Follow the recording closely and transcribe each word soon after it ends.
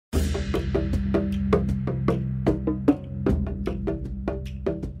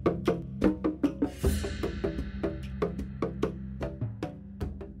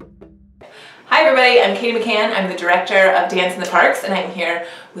everybody. I'm Katie McCann. I'm the director of Dance in the Parks, and I'm here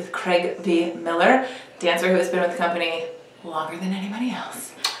with Craig V. Miller, dancer who has been with the company longer than anybody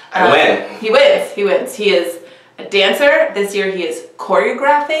else. I win. He wins. He wins. He is a dancer. This year he is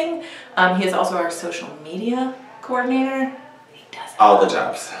choreographing. He is also our social media coordinator. He does all the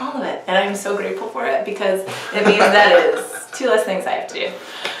jobs. All of it. And I'm so grateful for it because it means that is 2 less things I have to do.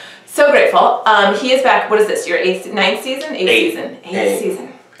 So grateful. He is back. What is this? Your ninth season? Eighth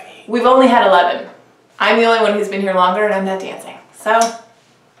season. We've only had 11. I'm the only one who's been here longer, and I'm not dancing. So,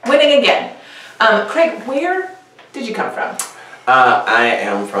 winning again. Craig, where did you come from? I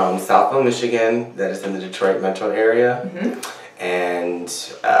am from Southfield, Michigan. That is in the Detroit metro area. And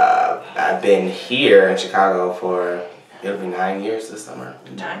I've been here in Chicago for, it'll be 9 years this summer.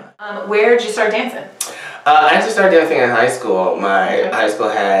 9. Where did you start dancing? I actually started dancing in high school. My high school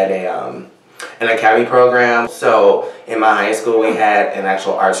had an academy program. So in my high school we had an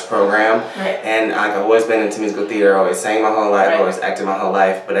actual arts program. And I've always been into musical theater, always sang my whole life, always acted my whole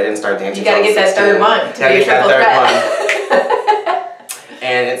life, but I didn't start dancing. You gotta get that third one to be a triple threat.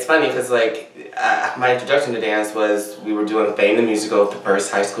 And it's funny because like my introduction to dance was we were doing Fame the Musical, the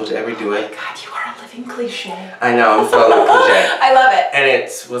first high school to ever do it. Oh my God, you are a living cliche. I know, I'm so cliche. I love it. And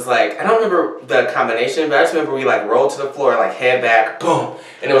it was like, I don't remember the combination, but I just remember we like rolled to the floor, like head back, boom.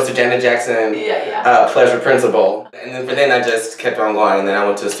 And it was the Janet Jackson Pleasure Principle. And then I just kept on going. And then I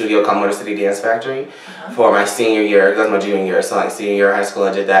went to a studio called Motor City Dance Factory for my senior year. That was my junior year. So like senior year of high school,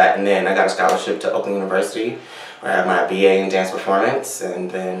 I did that. And then I got a scholarship to Oakland University where I had my BA in dance performance. And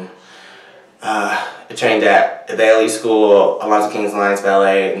then I trained at the LE School, Alonzo King's Lions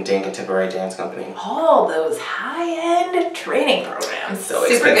Ballet, and Dane Contemporary Dance Company. All those high-end training programs. So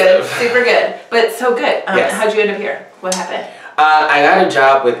super expensive. Good, super good, but so good. Yes. How'd you end up here? What happened? I got a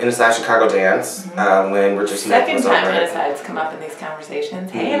job with Inside Chicago Dance when Richard Smith was over. Second time Innocide's come up in these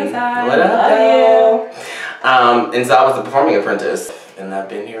conversations. Hey Innocide, what up, love you. And so I was a performing apprentice, and I've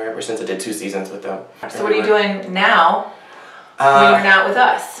been here ever since. I did 2 seasons with them. So what are you doing now when you're not with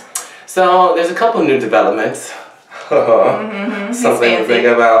us? So there's a couple new developments. Something to think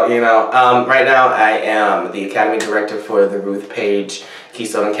about, you know. Right now I am the Academy Director for the Ruth Page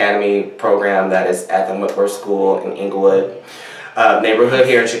Keystone Academy program that is at the Whitworth School in Inglewood neighborhood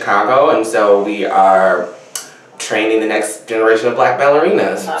here in Chicago. And so we are training the next generation of black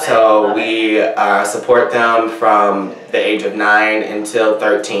ballerinas. We support them from the age of 9 until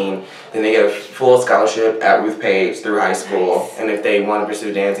 13. Then they get a full scholarship at Ruth Page through high school. And if they want to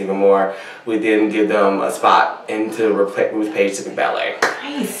pursue dance even more, we then give them a spot into Ruth Page Civic Ballet.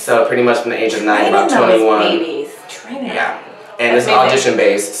 Nice. So pretty much from the age of 9 to about 21. Babies. Training. Yeah. And it's audition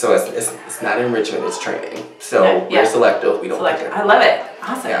based, so it's not enrichment, it's training. So we're selective. We don't pick it. I love it.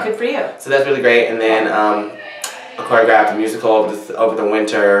 Awesome. Good for you. So that's really great. And then I choreographed a musical over the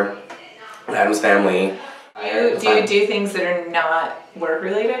winter, Addams Family. Do you do things that are not work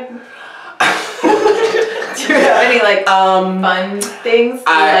related? Do you have any like fun things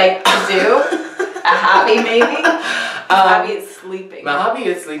you like to do? A hobby maybe? Hobby is sleeping. My hobby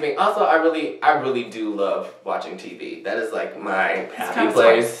is sleeping. Also, I really do love watching TV. That is like my happy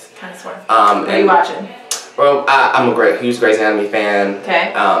place. Kind of smart. What are you watching? Well, I'm a huge Grey's Anatomy fan.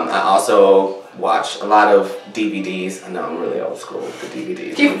 Okay. I also watch a lot of DVDs. I know I'm really old school with the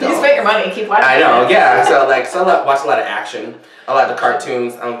DVDs. You spent your money. Keep watching. I know. Yeah. So I watch a lot of action. I like the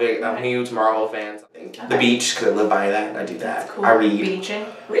cartoons. I'm a huge Marvel fan. The beach, because I live by that. I do that. That's cool. I read. Beaching.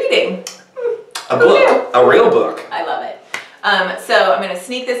 Reading. A book. A real book. I love it. So I'm going to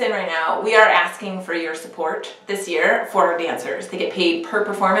sneak this in right now. We are asking for your support this year for our dancers. They get paid per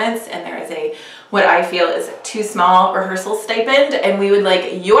performance, and there is what I feel is a too small rehearsal stipend, and we would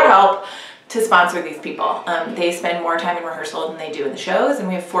like your help to sponsor these people. They spend more time in rehearsal than they do in the shows, and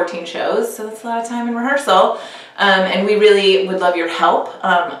we have 14 shows, so that's a lot of time in rehearsal. And we really would love your help.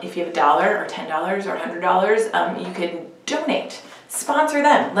 If you have $1 or $10 or $100, you can donate. Sponsor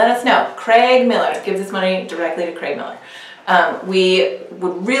them. Let us know. Craig Miller gives this money directly to Craig Miller. We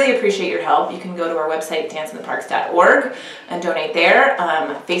would really appreciate your help. You can go to our website, danceintheparks.org, and donate there.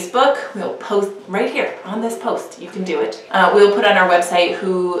 Facebook, we'll post right here on this post. You can do it. We'll put on our website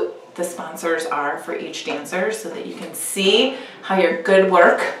who the sponsors are for each dancer so that you can see how your good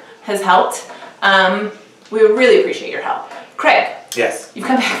work has helped. We would really appreciate your help. Craig. Yes. You've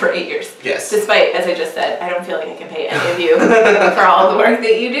come back for 8 years. Yes. Despite, as I just said, I don't feel like I can pay any of you for all the work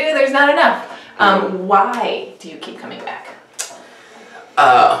that you do. There's not enough. Why do you keep coming back?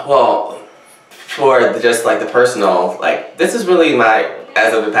 Well, for just like the personal, like this is really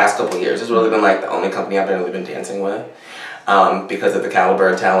as of the past couple of years, it's really been like the only company I've really been dancing with. because of the caliber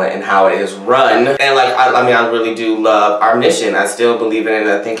of talent and how it is run. And like, I mean, I really do love our mission. I still believe in it, and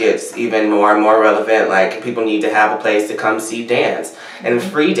I think it's even more and more relevant. Like, people need to have a place to come see dance and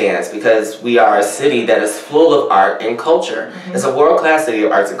free dance, because we are a city that is full of art and culture. It's a world-class city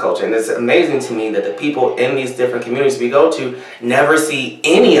of arts and culture, and it's amazing to me that the people in these different communities we go to never see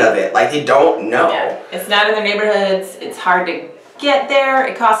any of it. Like, they don't know. Yeah. It's not in their neighborhoods. It's hard to get there.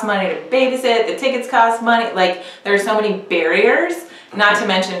 It costs money to babysit. The tickets cost money. Like, there are so many barriers. Not to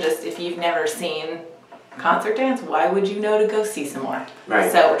mention, just if you've never seen concert dance, why would you know to go see some more?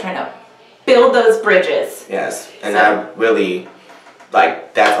 Right. So we're trying to build those bridges. Yes, and I really,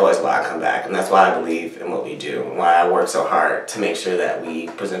 like, that's always why I come back, and that's why I believe in what we do, and why I work so hard to make sure that we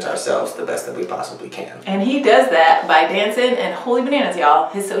present ourselves the best that we possibly can. And he does that by dancing, and holy bananas,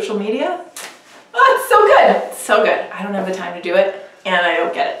 y'all, his social media, oh, it's so good. It's so good. I don't have the time to do it, and I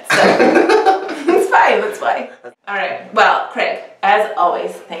don't get it, so it's fine, that's fine. All right, well, Craig, as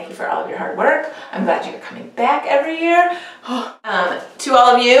always, thank you for all of your hard work. I'm glad you're coming back every year. To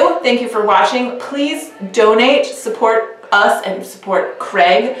all of you, thank you for watching. Please donate, support us, and support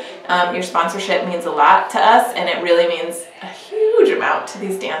Craig. Your sponsorship means a lot to us, and it really means a huge amount to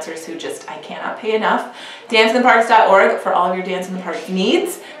these dancers who just, I cannot pay enough. danceintheparks.org for all of your Dance in the Park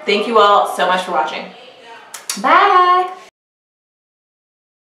needs. Thank you all so much for watching. Bye!